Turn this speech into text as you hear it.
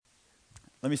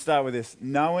Let me start with this.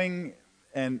 Knowing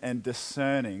and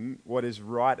discerning what is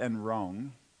right and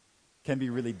wrong can be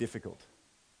really difficult.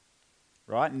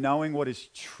 Right? Knowing what is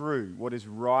true, what is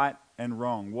right and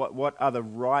wrong, what are the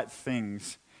right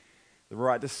things, the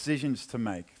right decisions to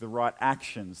make, the right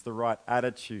actions, the right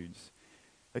attitudes.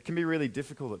 It can be really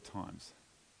difficult at times.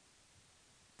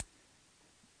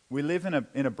 We live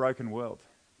in a broken world.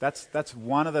 That's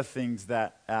one of the things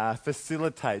that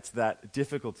facilitates that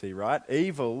difficulty, right?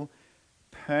 Evil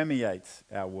permeates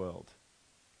our world.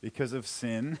 Because of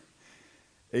sin,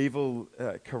 evil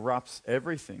corrupts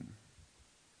everything.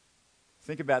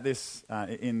 Think about this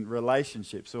in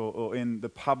relationships or in the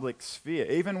public sphere.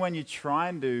 Even when you try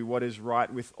and do what is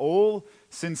right with all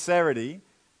sincerity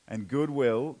and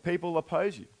goodwill, people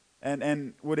oppose you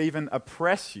and would even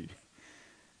oppress you.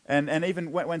 And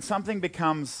even when something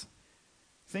becomes,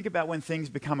 think about when things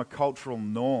become a cultural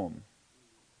norm,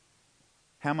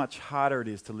 how much harder it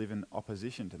is to live in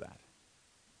opposition to that.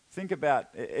 Think about,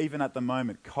 even at the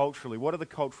moment, culturally, what are the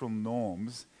cultural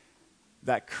norms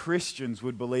that Christians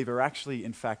would believe are actually,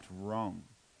 in fact, wrong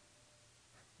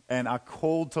and are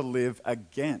called to live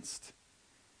against?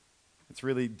 It's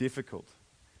really difficult.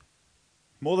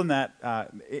 More than that,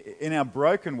 in our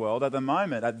broken world, at the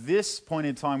moment, at this point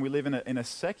in time, we live in a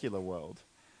secular world.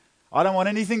 I don't want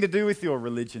anything to do with your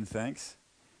religion, thanks.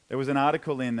 There was an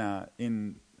article in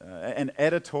an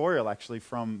editorial, actually,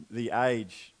 from The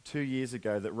Age 2 years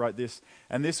ago that wrote this,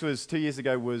 and this was 2 years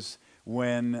ago was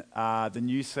when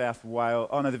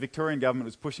the Victorian government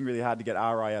was pushing really hard to get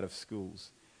RI out of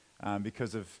schools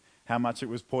because of how much it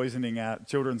was poisoning our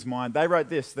children's mind. They wrote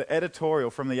this, the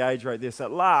editorial from The Age wrote this: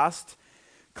 "At last,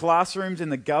 classrooms in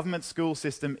the government school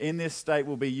system in this state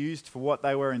will be used for what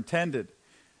they were intended,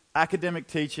 academic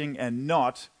teaching and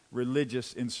not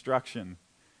religious instruction.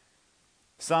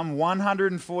 Some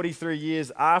 143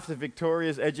 years after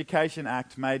Victoria's Education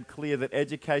Act made clear that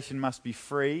education must be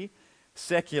free,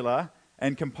 secular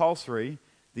and compulsory,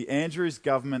 the Andrews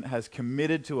government has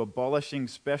committed to abolishing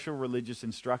special religious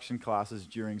instruction classes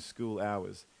during school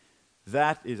hours.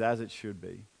 That is as it should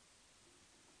be."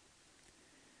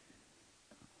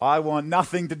 I want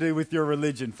nothing to do with your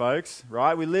religion, folks,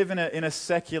 right? We live in a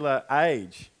secular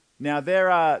age. Now, there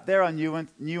are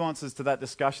nuances to that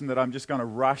discussion that I'm just going to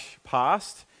rush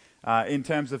past in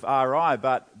terms of RI,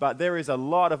 but there is a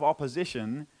lot of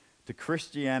opposition to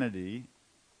Christianity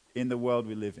in the world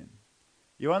we live in.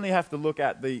 You only have to look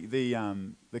at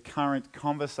the current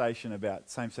conversation about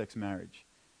same-sex marriage.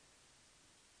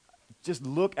 Just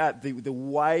look at the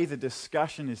way the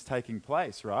discussion is taking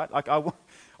place, right? Like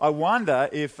I wonder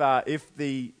if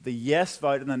the yes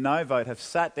vote and the no vote have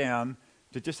sat down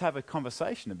to just have a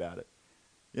conversation about it.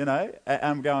 You know, and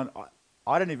I'm going,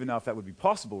 I don't even know if that would be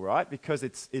possible, right? Because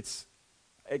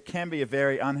it can be a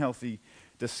very unhealthy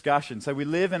discussion. So we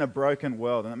live in a broken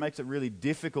world, and it makes it really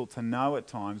difficult to know at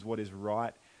times what is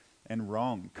right and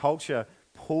wrong. Culture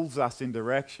pulls us in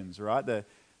directions, right?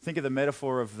 Think of the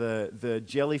metaphor of the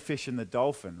jellyfish and the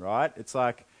dolphin, right? It's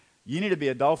like, you need to be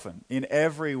a dolphin in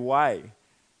every way.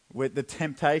 The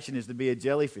temptation is to be a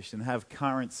jellyfish and have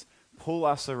currents pull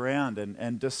us around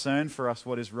and discern for us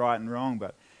what is right and wrong,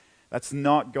 but that's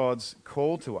not God's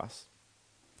call to us.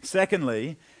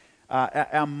 Secondly,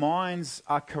 our minds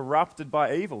are corrupted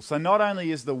by evil. So not only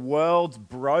is the world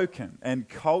broken and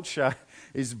culture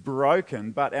is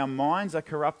broken, but our minds are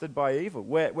corrupted by evil.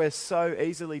 We're so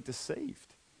easily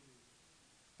deceived.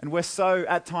 And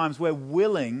at times, we're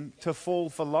willing to fall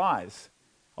for lies.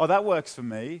 Oh, that works for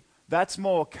me. That's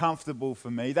more comfortable for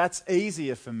me. That's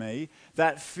easier for me.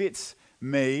 That fits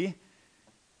me.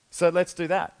 So let's do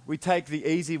that. We take the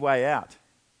easy way out.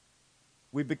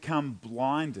 We become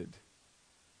blinded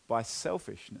by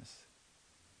selfishness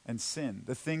and sin,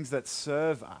 the things that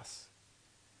serve us.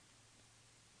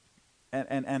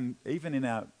 And even in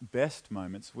our best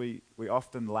moments, we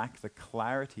often lack the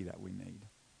clarity that we need.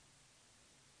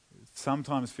 It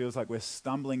sometimes feels like we're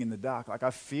stumbling in the dark. Like,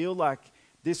 I feel like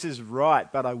this is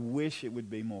right, but I wish it would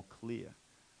be more clear.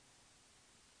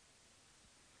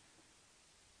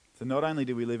 So not only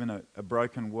do we live in a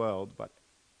broken world, but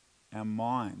our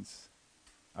minds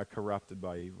are corrupted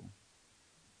by evil.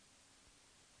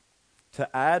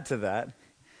 To add to that,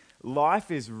 life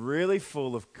is really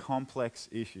full of complex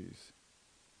issues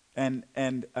and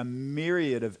a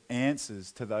myriad of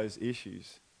answers to those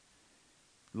issues.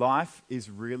 Life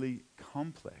is really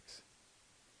complex.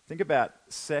 Think about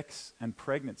sex and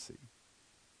pregnancy.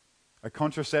 Are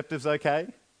contraceptives okay?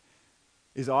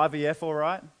 Is IVF all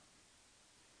right?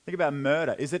 Think about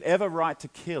murder. Is it ever right to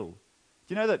kill? Do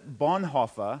you know that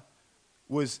Bonhoeffer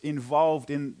was involved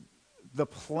in the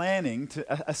planning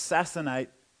to assassinate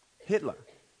Hitler?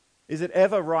 Is it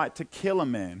ever right to kill a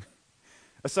man?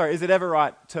 Sorry, is it ever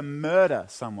right to murder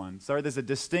someone? Sorry, there's a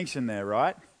distinction there,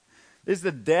 right? Is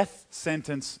the death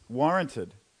sentence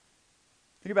warranted?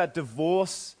 Think about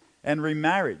divorce and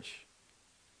remarriage,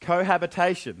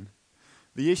 cohabitation,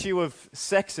 the issue of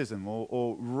sexism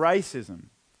or racism,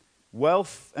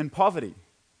 wealth and poverty,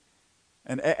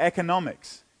 and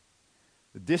economics,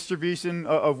 the distribution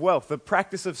of wealth, the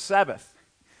practice of Sabbath.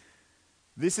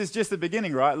 This is just the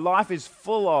beginning, right? Life is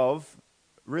full of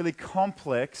really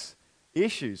complex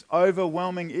issues,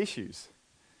 overwhelming issues.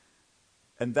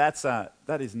 And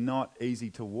that is not easy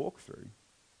to walk through.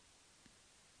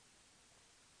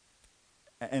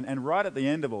 And right at the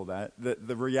end of all that,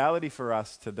 the reality for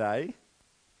us today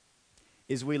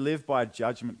is we live by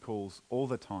judgment calls all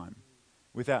the time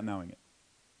without knowing it,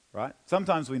 right?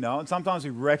 Sometimes we know it, and sometimes we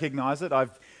recognize it.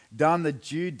 I've done the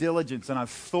due diligence and I've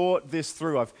thought this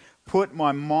through. I've put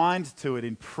my mind to it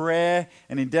in prayer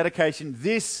and in dedication.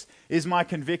 This is my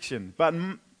conviction. But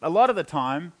a lot of the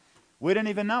time, we don't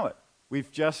even know it.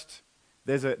 We've just,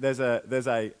 there's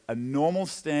a normal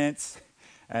stance,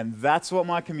 and that's what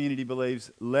my community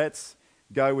believes. Let's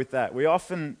go with that. We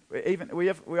often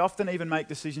even make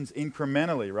decisions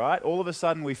incrementally, right? All of a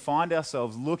sudden we find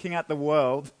ourselves looking at the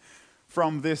world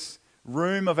from this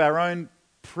room of our own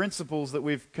principles that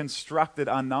we've constructed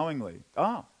unknowingly.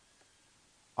 Oh,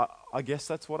 I guess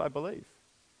that's what I believe.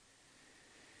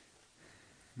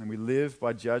 And we live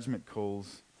by judgment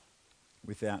calls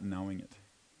without knowing it.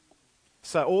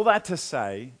 So all that to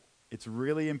say, it's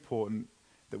really important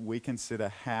that we consider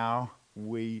how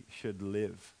we should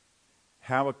live,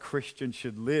 how a Christian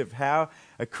should live, how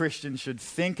a Christian should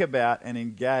think about and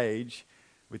engage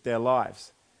with their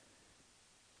lives.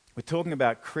 We're talking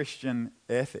about Christian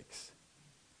ethics.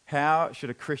 How should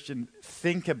a Christian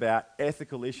think about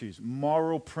ethical issues,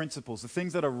 moral principles, the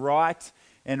things that are right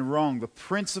and wrong, the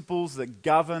principles that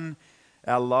govern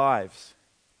our lives?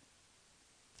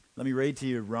 Let me read to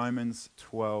you Romans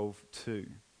 12:2.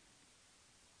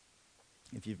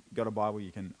 If you've got a Bible,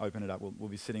 you can open it up. We'll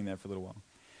be sitting there for a little while.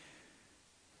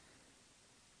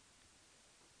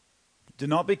 Do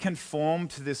not be conformed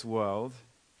to this world,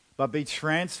 but be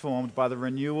transformed by the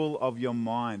renewal of your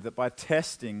mind, that by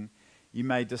testing you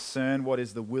may discern what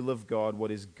is the will of God,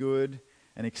 what is good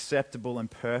and acceptable and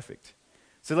perfect.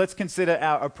 So let's consider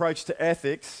our approach to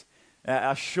ethics,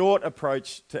 our short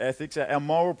approach to ethics, our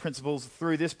moral principles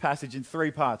through this passage in three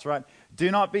parts, right?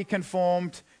 Do not be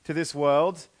conformed to this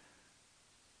world,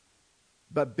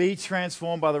 but be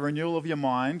transformed by the renewal of your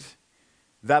mind,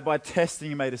 that by testing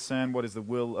you may discern what is the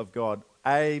will of God.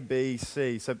 A, B,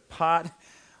 C. So part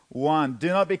one, do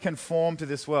not be conformed to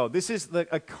this world. This is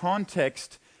a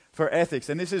context for ethics,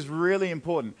 and this is really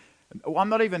important. I'm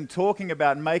not even talking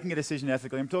about making a decision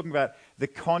ethically. I'm talking about the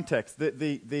context,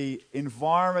 the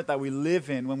environment that we live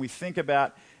in when we think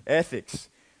about ethics.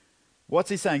 What's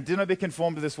he saying? Do not be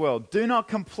conformed to this world. Do not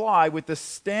comply with the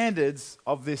standards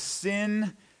of this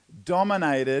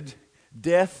sin-dominated,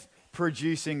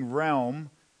 death-producing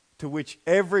realm to which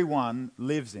everyone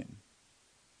lives in.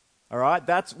 All right?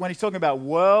 That's when he's talking about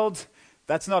world.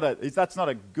 That's not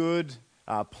a good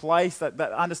place. That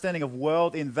understanding of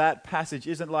world in that passage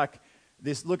isn't like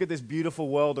this, look at this beautiful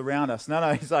world around us.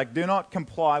 No, he's like, do not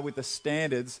comply with the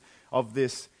standards of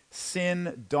this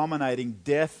sin-dominating,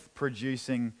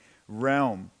 death-producing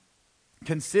realm.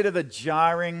 Consider the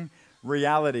jarring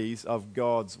realities of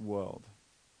God's world.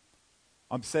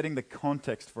 I'm setting the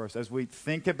context for us as we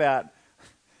think about,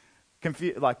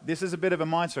 this is a bit of a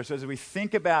mind stretch. So as we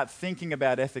think about thinking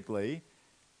about ethically,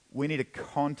 we need a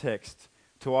context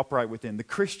to operate within. The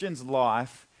Christian's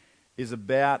life is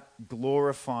about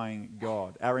glorifying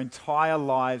God. Our entire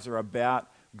lives are about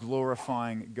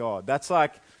glorifying God. That's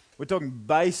like, we're talking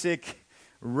basic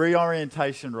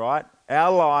reorientation, right?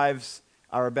 Our lives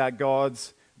are about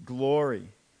God's glory.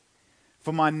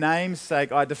 For my name's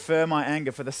sake, I defer my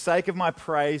anger. For the sake of my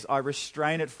praise, I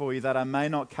restrain it for you, that I may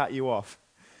not cut you off.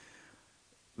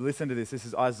 Listen to this. This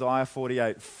is Isaiah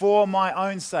 48. For my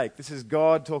own sake, this is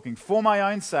God talking. For my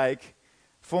own sake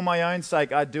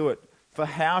I do it. For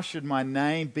how should my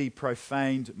name be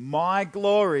profaned? My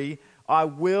glory I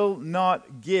will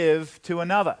not give to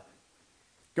another.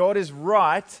 God is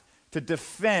right to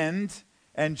defend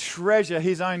and treasure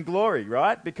his own glory,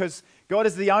 right? Because God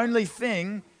is the only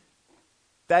thing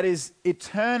that is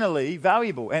eternally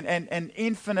valuable and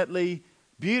infinitely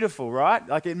beautiful, right?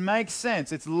 Like, it makes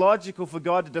sense. It's logical for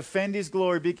God to defend his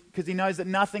glory because he knows that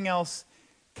nothing else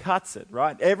cuts it,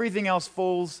 right? Everything else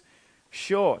falls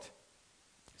short.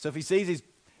 So if he sees his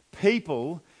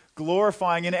people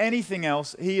glorifying in anything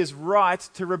else, he is right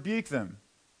to rebuke them.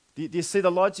 Do you see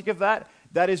the logic of that?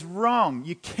 That is wrong.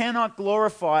 You cannot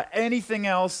glorify anything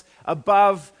else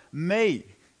above me.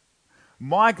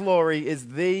 My glory is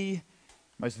the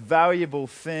most valuable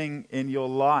thing in your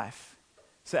life.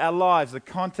 So our lives, the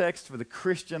context for the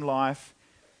Christian life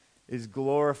is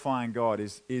glorifying God,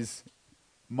 is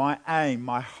my aim,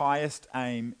 my highest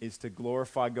aim is to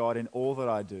glorify God in all that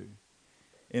I do,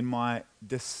 in my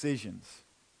decisions.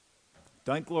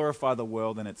 Don't glorify the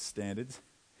world and its standards,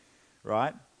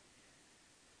 right?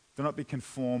 Do not be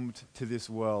conformed to this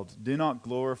world. Do not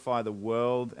glorify the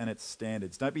world and its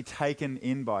standards. Don't be taken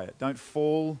in by it. Don't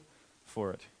fall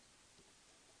for it.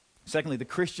 Secondly, the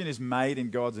Christian is made in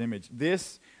God's image.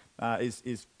 This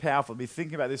is powerful. I've been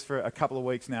thinking about this for a couple of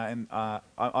weeks now, and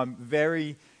I'm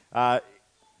very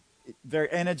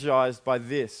energized by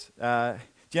this.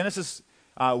 Genesis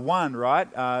 1,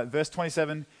 right? Verse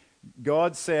 27,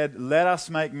 God said, let us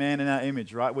make man in our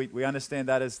image, right? We understand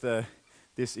that as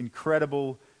this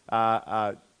incredible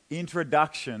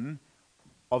introduction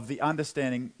of the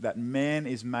understanding that man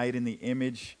is made in the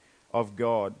image of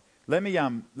God. Let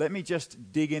me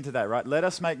just dig into that, right? Let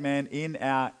us make man in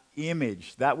our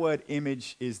image. That word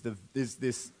image is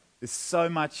so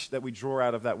much that we draw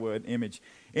out of that word image.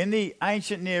 In the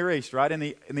ancient Near East, right? In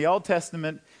the Old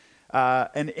Testament,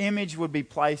 an image would be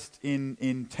placed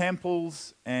in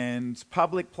temples and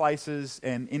public places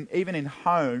and even in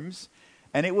homes,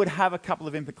 and it would have a couple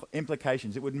of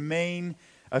implications. It would mean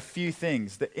a few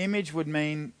things. The image would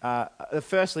mean,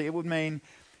 firstly, it would mean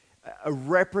a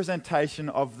representation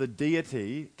of the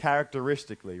deity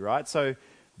characteristically, right? So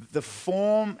the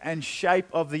form and shape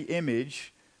of the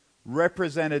image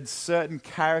represented certain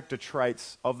character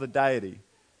traits of the deity.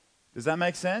 Does that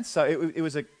make sense? So it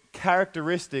was a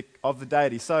characteristic of the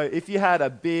deity. So if you had a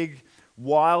big,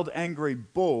 wild, angry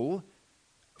bull,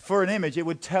 for an image, it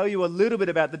would tell you a little bit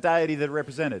about the deity that it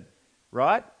represented,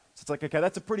 right? So it's like, okay,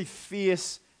 that's a pretty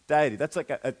fierce deity. That's like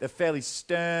a fairly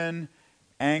stern,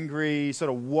 angry, sort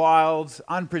of wild,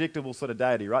 unpredictable sort of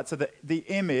deity, right? So the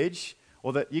image,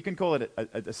 or you can call it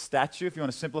a statue if you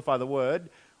want to simplify the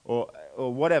word, or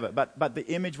whatever, but the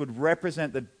image would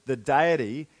represent the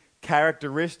deity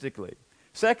characteristically.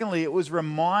 Secondly, it was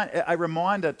a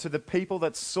reminder to the people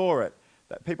that saw it,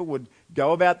 that people would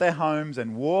go about their homes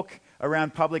and walk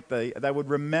around publicly. They would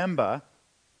remember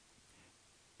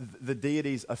the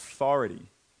deity's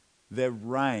authority, their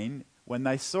reign, when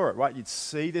they saw it, right? You'd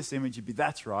see this image, you'd be,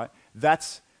 that's right,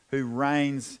 that's who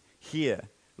reigns here.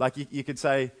 Like you could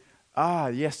say,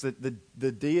 yes,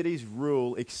 the deity's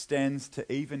rule extends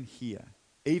to even here.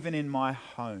 Even in my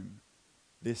home,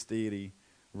 this deity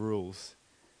rules.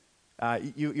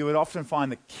 You would often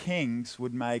find that kings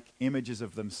would make images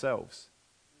of themselves,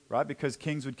 right? Because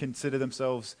kings would consider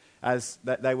themselves as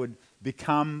that they would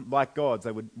become like gods.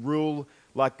 They would rule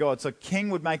like God. So king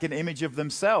would make an image of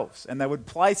themselves, and they would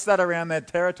place that around their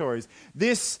territories.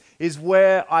 This is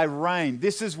where I reign.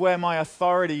 This is where my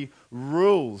authority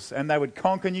rules. And they would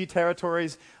conquer new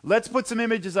territories. Let's put some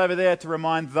images over there to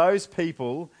remind those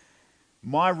people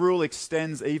my rule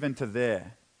extends even to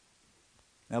there.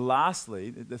 Now lastly,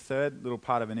 the third little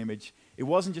part of an image, it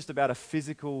wasn't just about a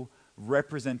physical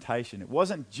representation. It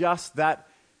wasn't just that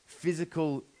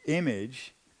physical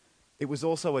image. It was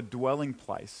also a dwelling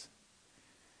place.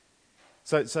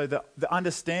 So the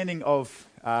understanding of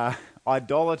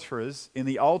idolaters in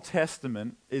the Old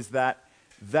Testament is that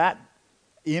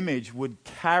image would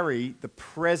carry the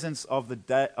presence of the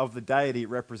deity it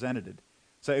represented.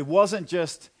 So it wasn't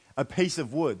just a piece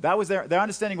of wood. That was their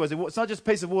understanding was it's not just a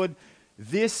piece of wood.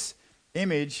 This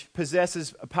image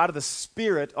possesses a part of the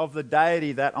spirit of the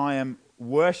deity that I am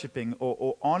worshipping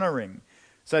or honoring.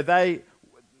 So there's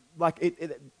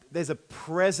a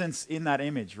presence in that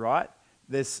image, right?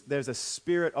 There's a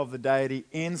spirit of the deity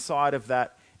inside of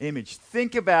that image.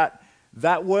 Think about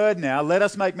that word now, let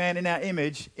us make man in our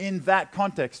image, in that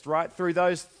context, right? Through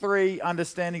those three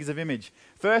understandings of image.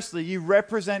 Firstly, you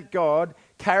represent God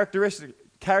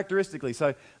characteristically.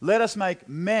 So let us make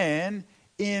man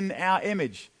in our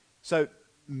image. So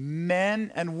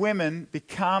men and women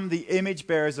become the image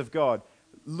bearers of God.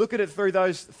 Look at it through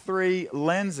those three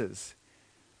lenses.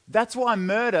 That's why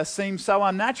murder seems so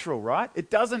unnatural, right? It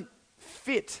doesn't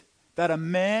fit that a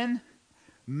man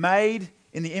made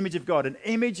in the image of God, an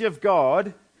image of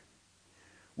God,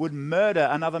 would murder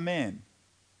another man.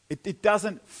 It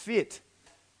doesn't fit,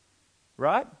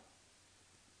 right?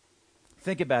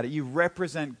 Think about it. You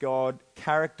represent God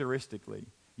characteristically.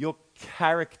 Your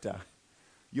character,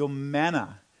 your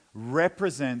manner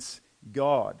represents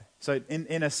God. So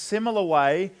in a similar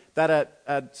way that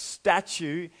a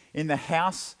statue in the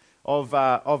house of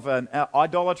an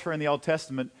idolater in the Old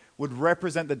Testament would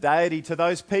represent the deity to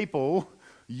those people,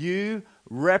 You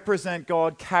represent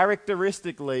God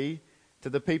characteristically to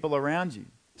the people around you.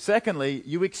 Secondly,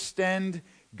 you extend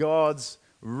God's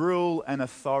rule and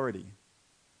authority.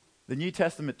 The New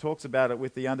Testament talks about it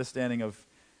with the understanding of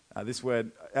this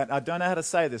word. I don't know how to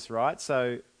say this right,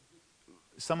 so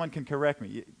someone can correct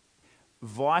me.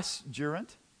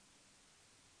 Vicegerent?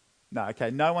 No,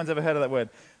 okay, no one's ever heard of that word.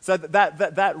 So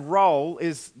that role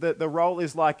is, the role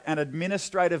is like an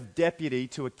administrative deputy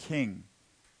to a king,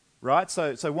 right?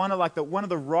 So one of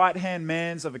the right-hand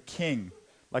mans of a king,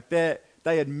 like they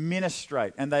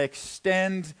administrate and they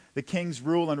extend the king's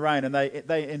rule and reign, and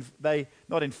they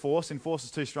not enforce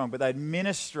is too strong, but they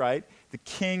administrate the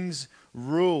king's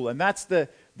rule. And that's the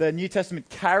New Testament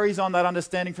carries on that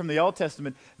understanding from the Old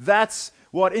Testament. That's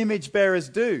what image bearers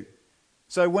do.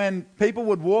 So when people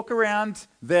would walk around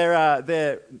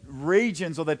their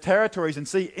regions or their territories and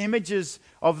see images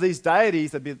of these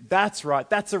deities, they'd be, that's right,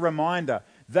 that's a reminder.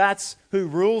 That's who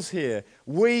rules here.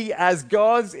 We, as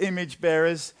God's image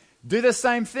bearers, do the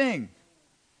same thing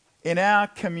in our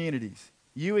communities.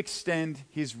 You extend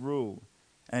his rule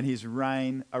and his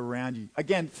reign around you.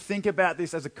 Again, think about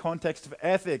this as a context of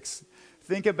ethics.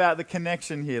 Think about the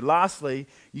connection here. Lastly,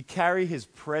 you carry his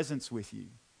presence with you.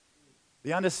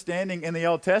 The understanding in the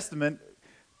Old Testament,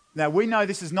 now we know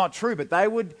this is not true, but they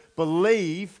would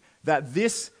believe that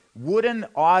this wooden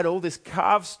idol, this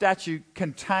carved statue,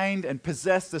 contained and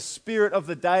possessed the spirit of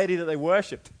the deity that they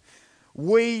worshipped.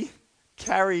 We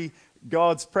carry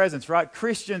God's presence, right?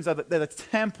 Christians they're the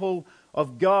temple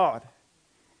of God.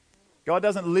 God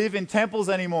doesn't live in temples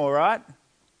anymore, right?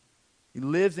 He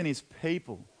lives in his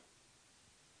people.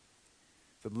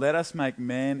 So let us make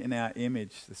man in our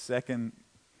image. The second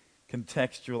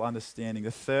contextual understanding.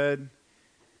 The third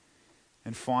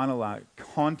and final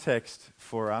context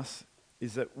for us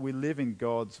is that we live in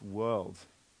God's world,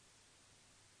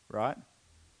 right?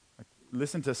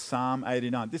 Listen to Psalm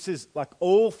 89. This is like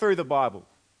all through the Bible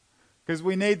because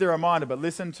we need the reminder, but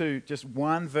listen to just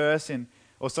one verse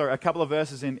a couple of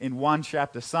verses in one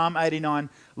chapter. Psalm 89,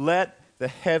 let the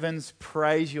heavens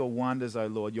praise your wonders, O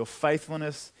Lord, your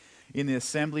faithfulness in the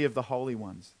assembly of the holy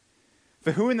ones.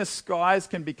 For who in the skies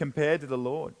can be compared to the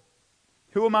Lord?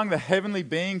 Who among the heavenly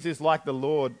beings is like the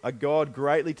Lord, a God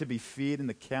greatly to be feared in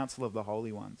the council of the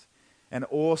holy ones, and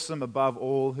awesome above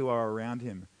all who are around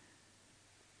him?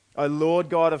 O Lord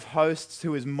God of hosts,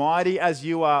 who is mighty as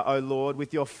you are, O Lord,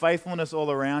 with your faithfulness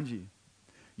all around you.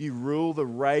 You rule the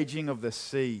raging of the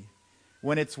sea.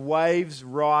 When its waves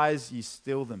rise, you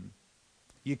still them.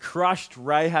 You crushed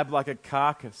Rahab like a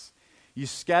carcass. You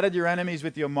scattered your enemies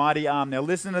with your mighty arm. Now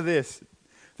listen to this.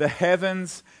 The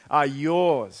heavens are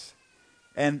yours,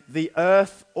 and the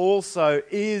earth also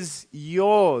is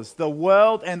yours. The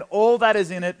world and all that is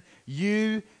in it,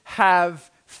 you have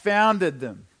founded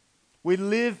them. We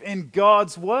live in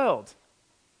God's world.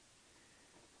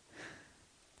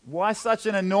 Why such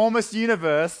an enormous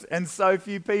universe and so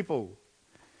few people?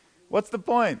 What's the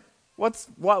point?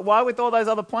 Why with all those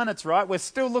other planets, right? We're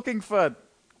still looking for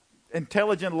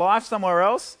intelligent life somewhere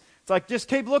else. It's like, just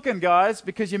keep looking, guys,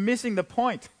 because you're missing the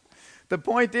point. The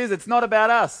point is, it's not about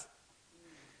us.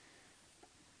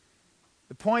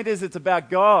 The point is, it's about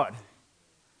God.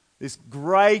 This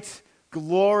great,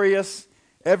 glorious,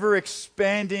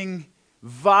 ever-expanding,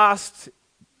 vast,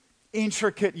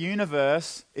 intricate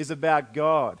universe is about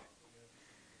God.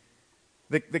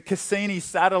 The Cassini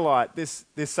satellite, this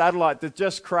satellite that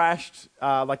just crashed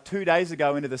like 2 days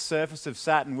ago into the surface of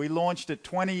Saturn. We launched it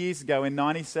 20 years ago in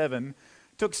 1997.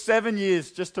 Took 7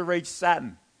 years just to reach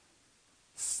Saturn.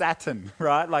 Saturn,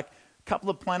 right? Like a couple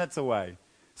of planets away.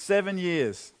 7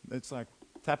 years. It's like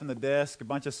tapping the desk, a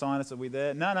bunch of scientists, are we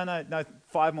there? No,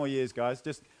 5 more years, guys.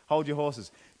 Just hold your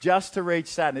horses. Just to reach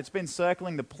Saturn. It's been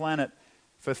circling the planet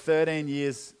for 13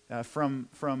 years from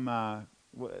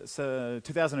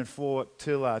 2004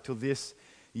 till this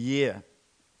year.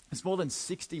 There's more than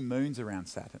 60 moons around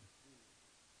Saturn.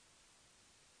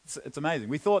 It's amazing.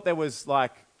 We thought there was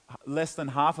like less than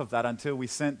half of that until we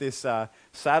sent this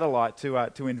satellite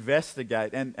to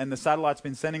investigate. And the satellite's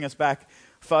been sending us back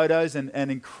photos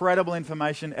and incredible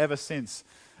information ever since.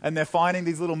 And they're finding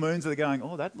these little moons that are going,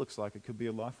 oh, that looks like it could be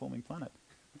a life-forming planet.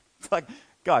 It's like,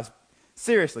 guys,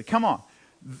 seriously, come on.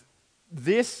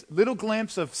 This little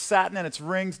glimpse of Saturn and its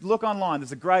rings, look online.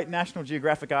 There's a great National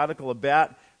Geographic article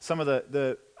about some of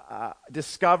the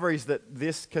discoveries that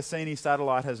this Cassini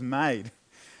satellite has made.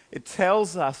 It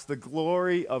tells us the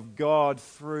glory of God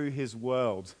through his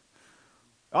world.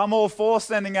 I'm all for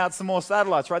sending out some more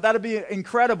satellites, right? That'd be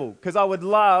incredible because I would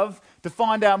love to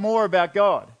find out more about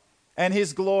God and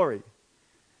his glory.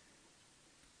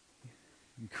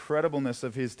 Incredibleness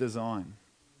of his design.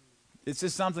 It's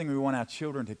just something we want our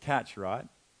children to catch, right?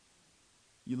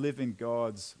 You live in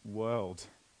God's world.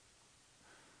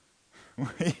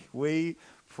 We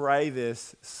pray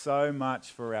this so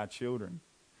much for our children.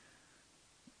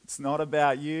 It's not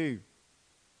about you,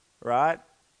 right?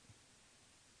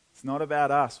 It's not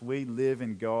about us. We live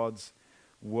in God's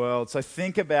world. So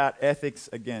think about ethics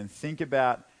again. Think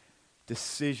about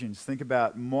decisions. Think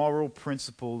about moral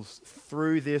principles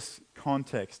through this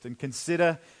context, and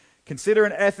consider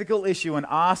an ethical issue and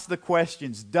ask the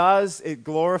questions. Does it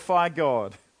glorify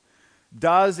God?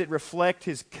 Does it reflect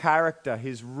His character,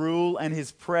 His rule, and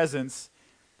His presence?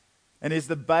 And is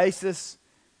the basis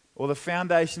or the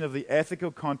foundation of the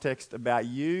ethical context about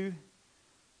you,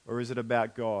 or is it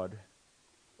about God?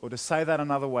 Or to say that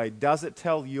another way, does it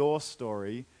tell your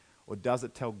story, or does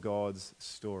it tell God's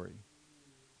story?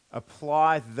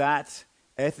 Apply that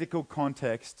ethical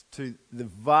context to the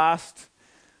vast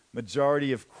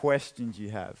majority of questions you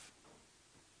have.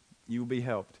 You will be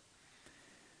helped.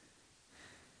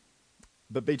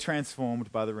 But be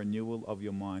transformed by the renewal of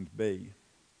your mind. B.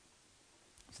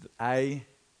 So that A,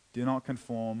 do not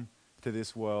conform to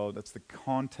this world. That's the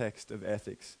context of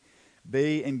ethics.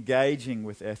 B, engaging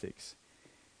with ethics.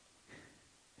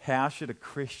 How should a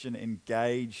Christian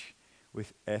engage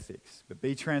with ethics? But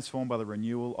be transformed by the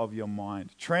renewal of your mind.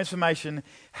 Transformation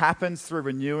happens through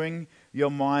renewing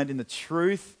your mind in the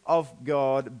truth of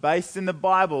God, based in the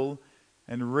Bible,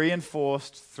 and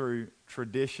reinforced through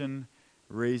tradition,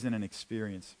 reason, and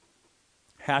experience.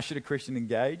 How should a Christian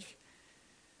engage?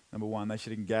 Number one, they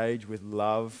should engage with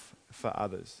love for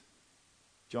others.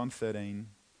 John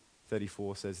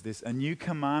 13:34 says this: "A new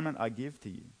commandment I give to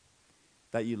you,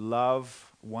 that you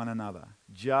love one another.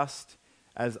 Just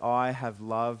as I have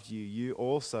loved you, you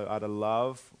also are to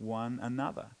love one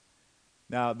another."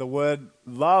 Now, the word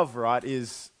love, right,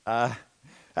 has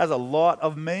a lot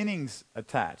of meanings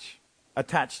attached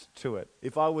to it.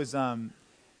 If I was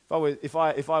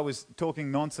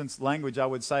talking nonsense language, I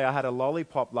would say I had a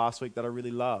lollipop last week that I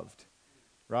really loved,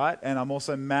 right? And I'm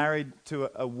also married to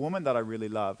a woman that I really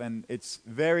love, and it's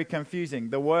very confusing.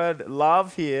 The word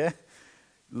love here,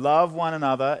 love one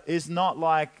another, is not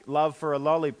like love for a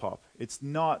lollipop. It's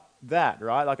not that,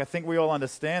 right? Like, I think we all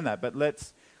understand that, but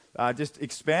let's just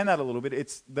expand that a little bit.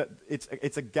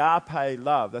 It's agape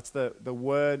love. That's the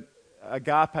word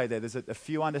agape there. There's a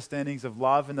few understandings of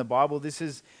love in the Bible. This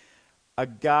is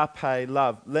agape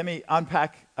love. Let me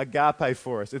unpack agape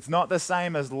for us. It's not the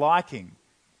same as liking,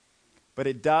 but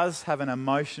it does have an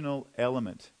emotional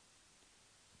element.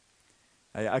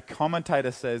 A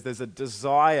commentator says there's a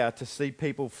desire to see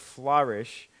people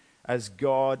flourish as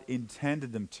God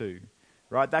intended them to.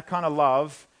 Right? That kind of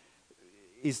love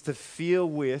is to feel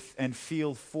with and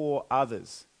feel for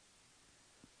others.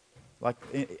 Like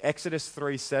in Exodus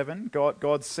 3:7,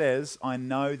 God says, "I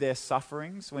know their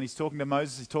sufferings." When He's talking to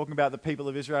Moses, He's talking about the people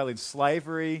of Israel in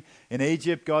slavery in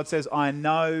Egypt. God says, "I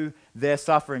know their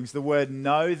sufferings." The word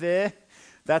 "know" there,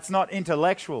 that's not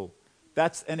intellectual.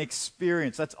 That's an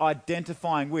experience. That's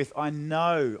identifying with. I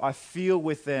know. I feel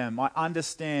with them. I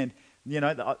understand.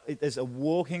 There's a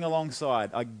walking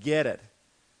alongside. I get it.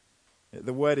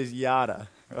 The word is yada.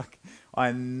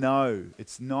 I know.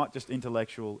 It's not just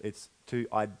intellectual. It's to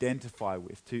identify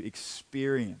with, to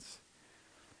experience.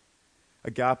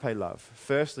 Agape love.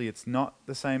 Firstly, it's not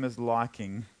the same as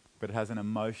liking, but it has an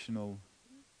emotional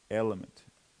element.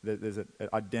 There's an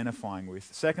identifying with.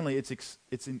 Secondly,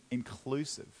 it's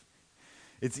inclusive.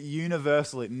 It's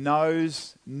universal. It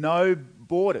knows no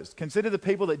borders. Consider the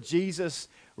people that Jesus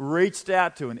reached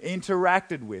out to and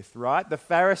interacted with, right? The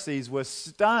Pharisees were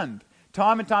stunned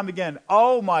time and time again.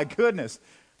 Oh my goodness.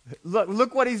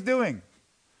 Look what He's doing.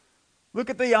 Look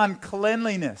at the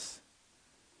uncleanliness.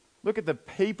 Look at the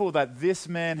people that this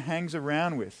man hangs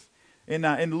around with. In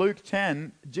Luke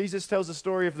 10, Jesus tells the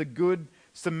story of the Good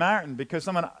Samaritan, because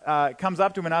someone comes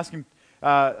up to him and asks him,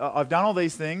 I've done all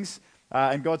these things.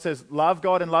 And God says, love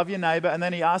God and love your neighbor. And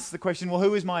then He asks the question, well,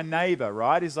 who is my neighbor,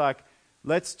 right? He's like,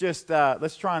 let's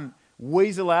try and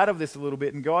weasel out of this a little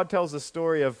bit. And God tells the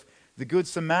story of the Good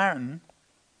Samaritan.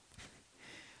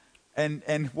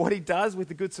 And what He does with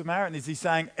the Good Samaritan is He's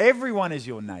saying, everyone is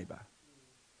your neighbor.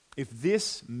 If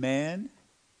this man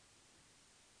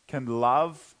can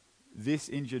love this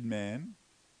injured man,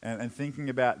 and thinking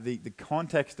about the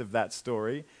context of that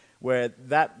story, where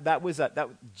that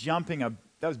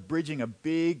was bridging a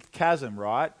big chasm,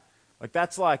 right? Like,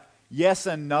 that's like yes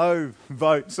and no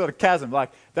vote sort of chasm.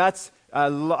 Like, that's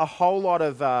a whole lot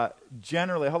of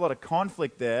generally a whole lot of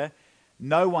conflict there.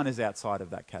 No one is outside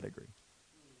of that category.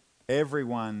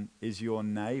 Everyone is your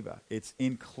neighbor. It's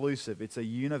inclusive. It's a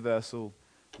universal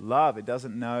love. It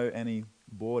doesn't know any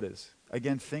borders.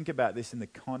 Again, think about this in the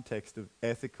context of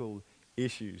ethical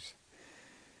issues.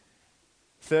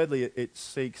 Thirdly, it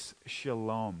seeks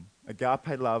shalom.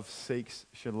 Agape love seeks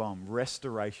shalom,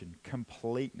 restoration,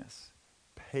 completeness,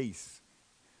 peace.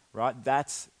 Right?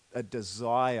 That's a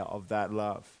desire of that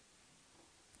love.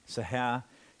 So how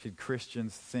should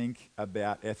Christians think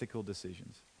about ethical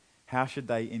decisions? How should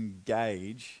they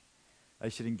engage? They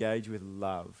should engage with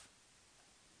love.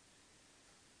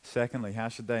 Secondly, how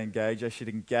should they engage? They should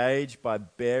engage by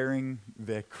bearing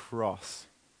their cross.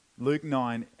 Luke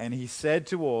 9, and he said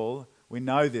to all, we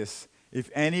know this,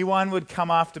 if anyone would come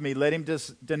after me, let him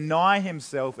just deny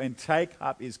himself and take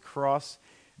up his cross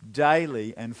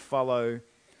daily and follow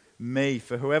me.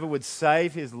 For whoever would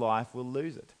save his life will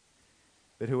lose it.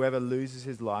 But whoever loses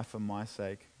his life for my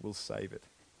sake will save it.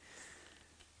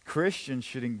 Christians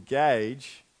should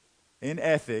engage in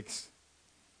ethics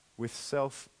with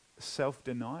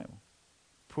self-denial.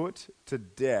 Put to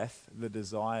death the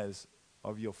desires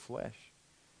of your flesh.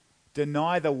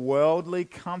 Deny the worldly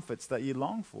comforts that you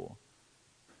long for.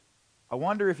 I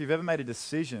wonder if you've ever made a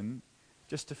decision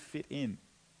just to fit in,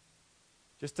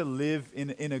 just to live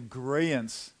in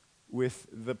agreement with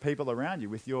the people around you,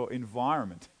 with your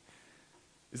environment.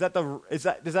 Does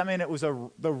that mean it was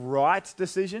the right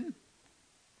decision?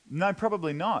 No,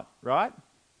 probably not, right?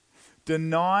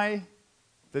 Deny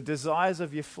the desires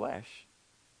of your flesh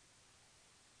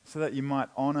so that you might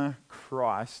honor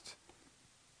Christ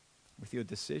with your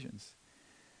decisions.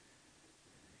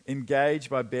 Engage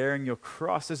by bearing your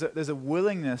cross. There's a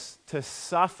willingness to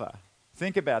suffer.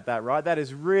 Think about that, right? That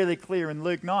is really clear in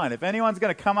Luke 9. If anyone's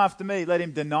going to come after me, let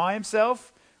him deny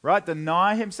himself, right?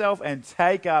 Deny himself and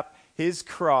take up his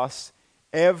cross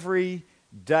every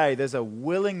day. There's a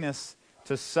willingness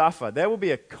to suffer. There will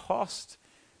be a cost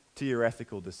to your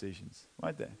ethical decisions,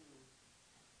 won't there?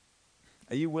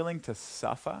 Are you willing to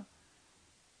suffer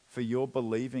for your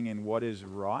believing in what is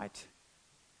right?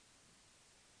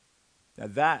 Now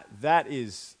that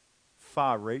is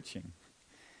far-reaching.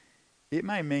 It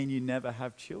may mean you never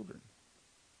have children.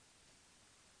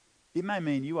 It may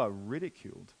mean you are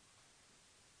ridiculed.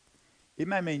 It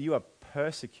may mean you are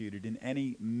persecuted in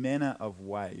any manner of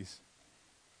ways.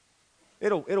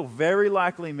 It'll very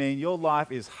likely mean your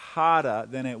life is harder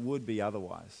than it would be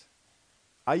otherwise.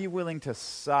 Are you willing to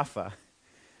suffer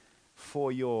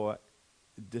for your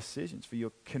decisions, for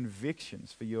your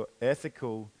convictions, for your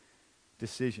ethical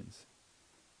decisions?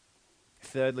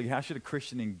 Thirdly, how should a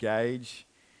Christian engage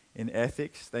in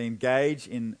ethics? They engage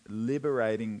in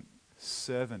liberating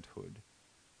servanthood.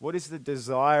 What is the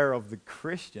desire of the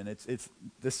Christian? It's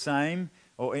the same,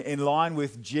 or in line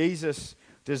with Jesus'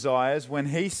 desires when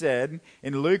he said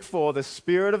in Luke 4, the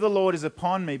Spirit of the Lord is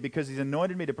upon me because he's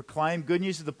anointed me to proclaim good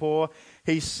news to the poor.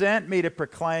 He sent me to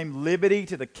proclaim liberty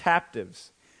to the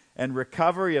captives and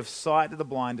recovery of sight to the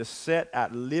blind, to set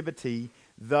at liberty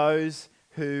those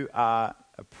who are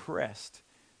oppressed.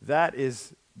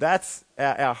 That's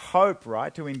our hope,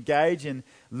 right? To engage in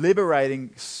liberating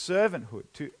servanthood,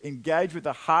 to engage with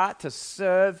the heart to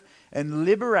serve and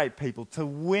liberate people, to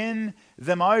win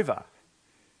them over.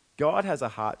 God has a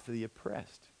heart for the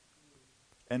oppressed,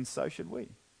 and so should we.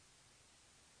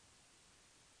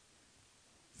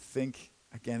 Think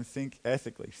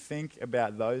ethically. Think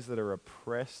about those that are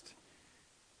oppressed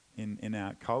in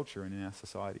our culture and in our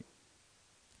society.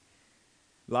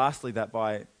 Lastly, that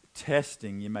by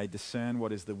testing you may discern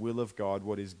what is the will of God,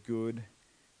 what is good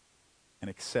and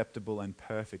acceptable and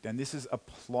perfect. And this is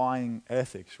applying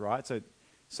ethics, right?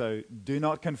 So do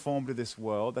not conform to this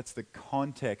world. That's the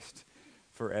context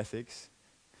for ethics.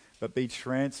 But be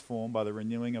transformed by the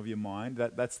renewing of your mind.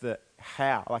 That's the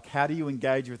how. Like, how do you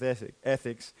engage with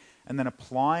ethics? And then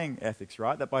applying ethics,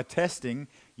 right? That by testing,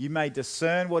 you may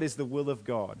discern what is the will of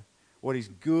God, what is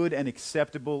good and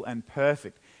acceptable and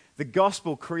perfect. The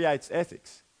gospel creates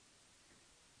ethics.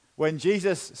 When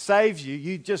Jesus saves you,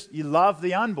 you love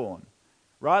the unborn,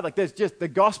 right? Like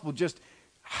the gospel just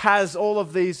has all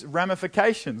of these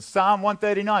ramifications. Psalm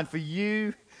 139, for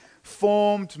you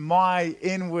formed my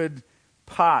inward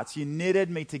parts. You knitted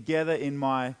me together in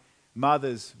my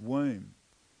mother's womb.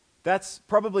 That's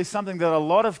probably something that a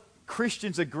lot of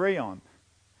Christians agree on.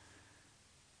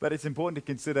 But it's important to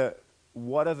consider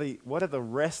what are the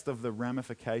rest of the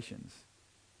ramifications.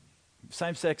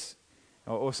 Same-sex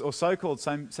or so-called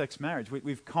same-sex marriage.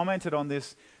 We've commented on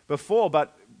this before,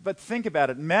 but think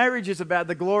about it. Marriage is about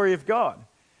the glory of God.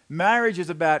 Marriage is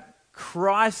about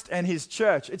Christ and his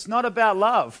church. It's not about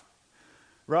love,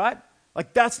 right?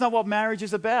 Like, that's not what marriage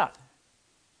is about.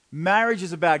 Marriage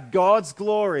is about God's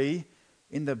glory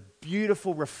in the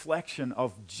beautiful reflection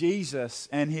of Jesus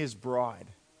and his bride.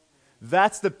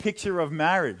 That's the picture of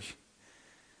marriage.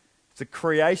 It's a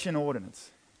creation ordinance.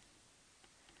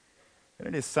 I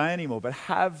don't need to say anymore, but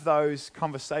have those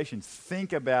conversations.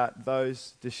 Think about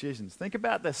those decisions. Think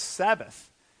about the Sabbath,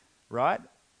 right?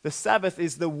 The Sabbath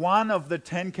is the one of the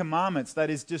 10 commandments that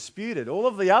is disputed. All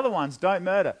of the other ones, don't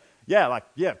murder. Yeah,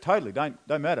 totally, don't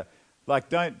murder. Like,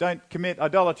 don't commit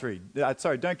idolatry.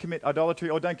 Don't commit idolatry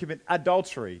or don't commit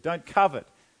adultery. Don't covet.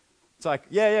 It's like,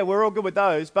 yeah, we're all good with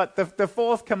those. But the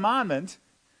fourth commandment,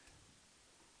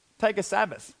 take a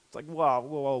Sabbath. It's like,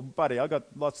 well, buddy, I got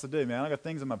lots to do, man. I got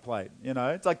things on my plate.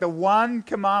 It's like the one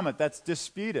commandment that's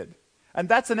disputed. And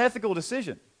that's an ethical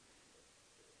decision.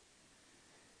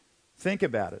 Think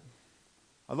about it.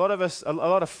 A lot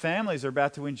of families are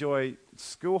about to enjoy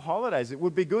school holidays. It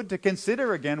would be good to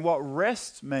consider again what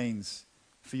rest means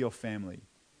for your family.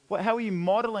 How are you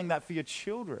modeling that for your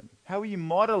children? How are you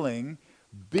modeling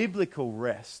biblical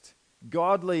rest,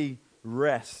 godly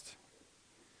rest?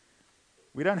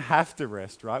 We don't have to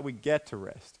rest, right? We get to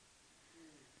rest.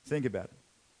 Think about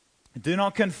it. Do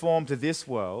not conform to this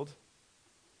world,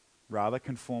 rather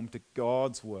conform to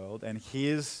God's world and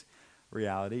His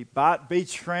reality, but be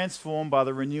transformed by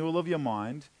the renewal of your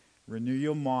mind. Renew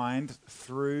your mind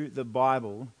through the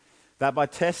Bible, that by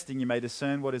testing you may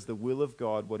discern what is the will of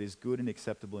God, what is good and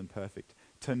acceptable and perfect,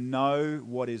 to know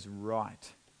what is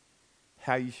right,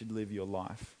 how you should live your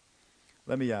life.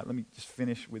 Let me just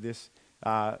finish with this.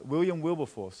 William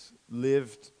Wilberforce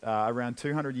lived around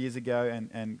 200 years ago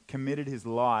and committed his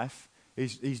life.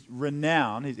 He's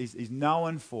renowned, he's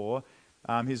known for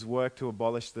his work to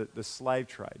abolish the slave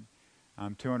trade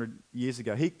 200 years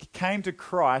ago. He came to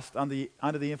Christ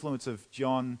under the influence of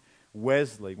John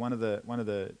Wesley, one of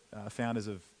the founders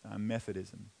of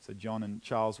Methodism. So John and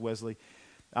Charles Wesley.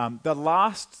 The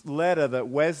last letter that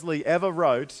Wesley ever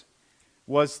wrote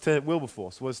was to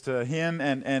Wilberforce, was to him,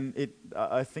 and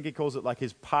I think he calls it like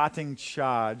his parting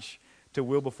charge to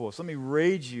Wilberforce. Let me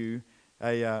read you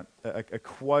a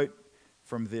quote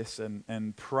from this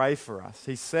and pray for us.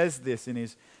 He says this in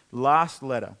his last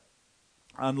letter: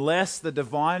 "Unless the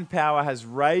divine power has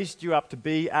raised you up to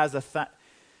be as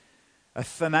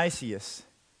Athanasius,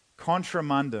 contra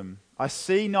mundum, I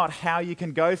see not how you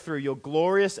can go through your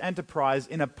glorious enterprise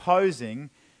in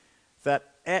opposing that..."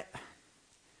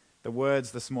 The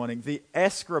words this morning, the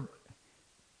execrable,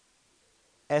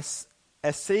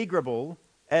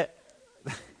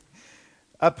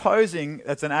 opposing,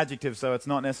 that's an adjective, so it's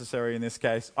not necessary in this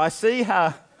case. I see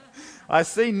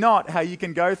not how you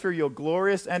can go through your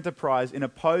glorious enterprise in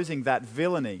opposing that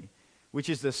villainy, which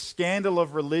is the scandal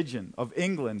of religion, of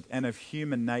England, and of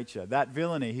human nature. That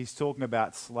villainy, he's talking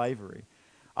about slavery.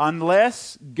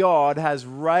 Unless God has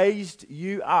raised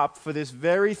you up for this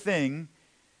very thing,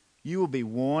 you will be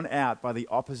worn out by the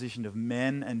opposition of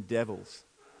men and devils.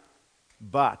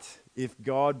 But if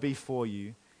God be for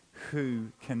you,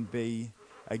 who can be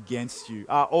against you?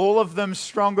 Are all of them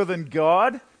stronger than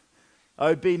God?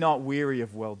 Oh, be not weary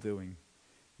of well-doing.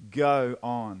 Go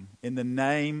on in the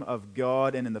name of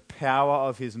God and in the power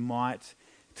of His might,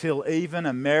 till even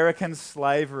American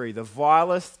slavery, the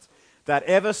vilest that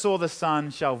ever saw the sun,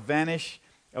 shall vanish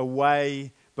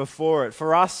away before it.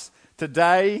 For us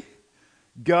today,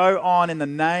 go on in the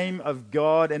name of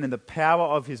God and in the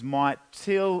power of His might,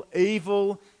 till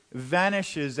evil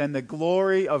vanishes and the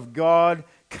glory of God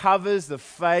covers the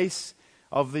face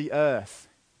of the earth.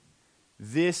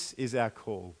 This is our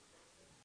call.